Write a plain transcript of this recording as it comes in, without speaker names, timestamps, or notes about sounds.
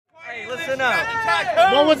know.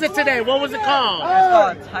 What was it today? What was it called? It's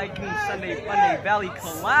called Tycoon Sunday Funday Valley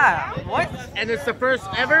Collab. What? And it's the first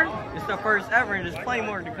ever? It's the first ever, and there's plenty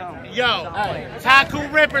more to come. Yo,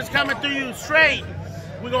 Tycoon Rippers coming through you straight.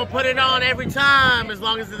 We're going to put it on every time as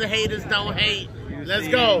long as the haters don't hate. Let's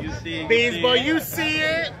go. Beans boy, you see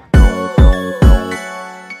it.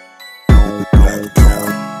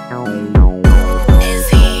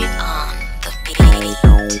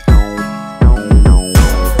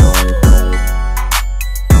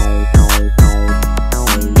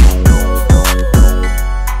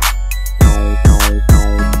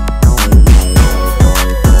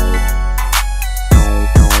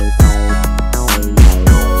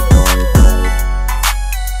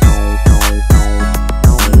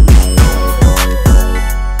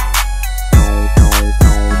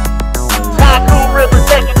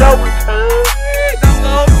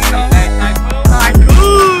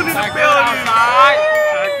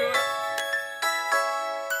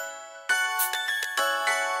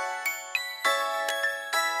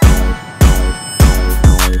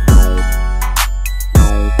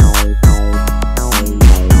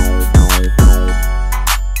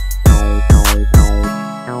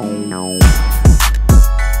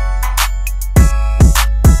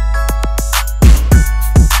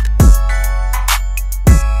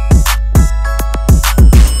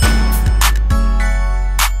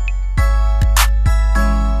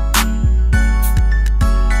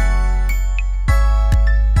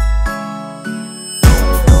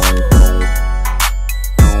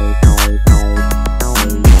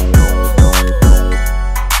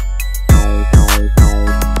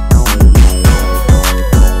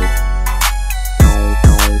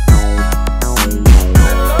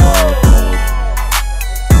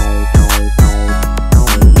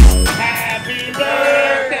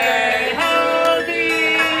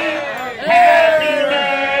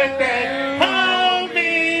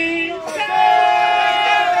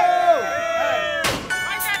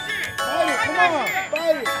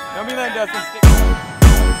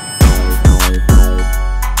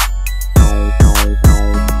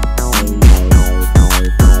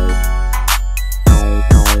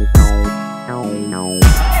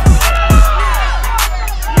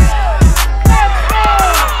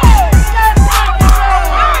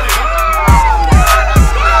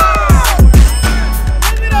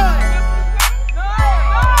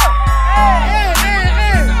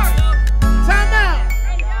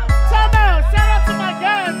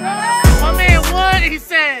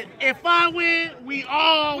 If I win, we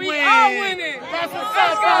all win. We all winning. That's what's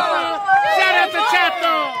up, Papa. Shout out to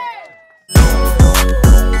Chato.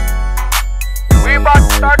 We about to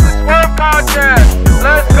start the swerve contest.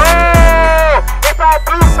 Let's go. It's our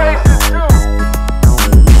blue faces too.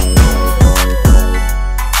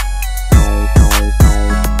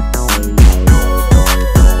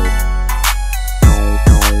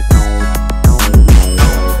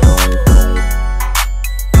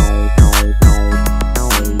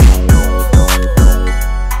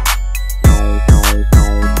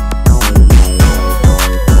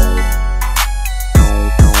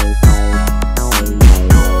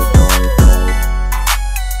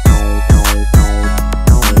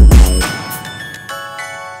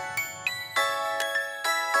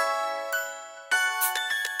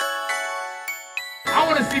 I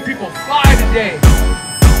want to see people fly today.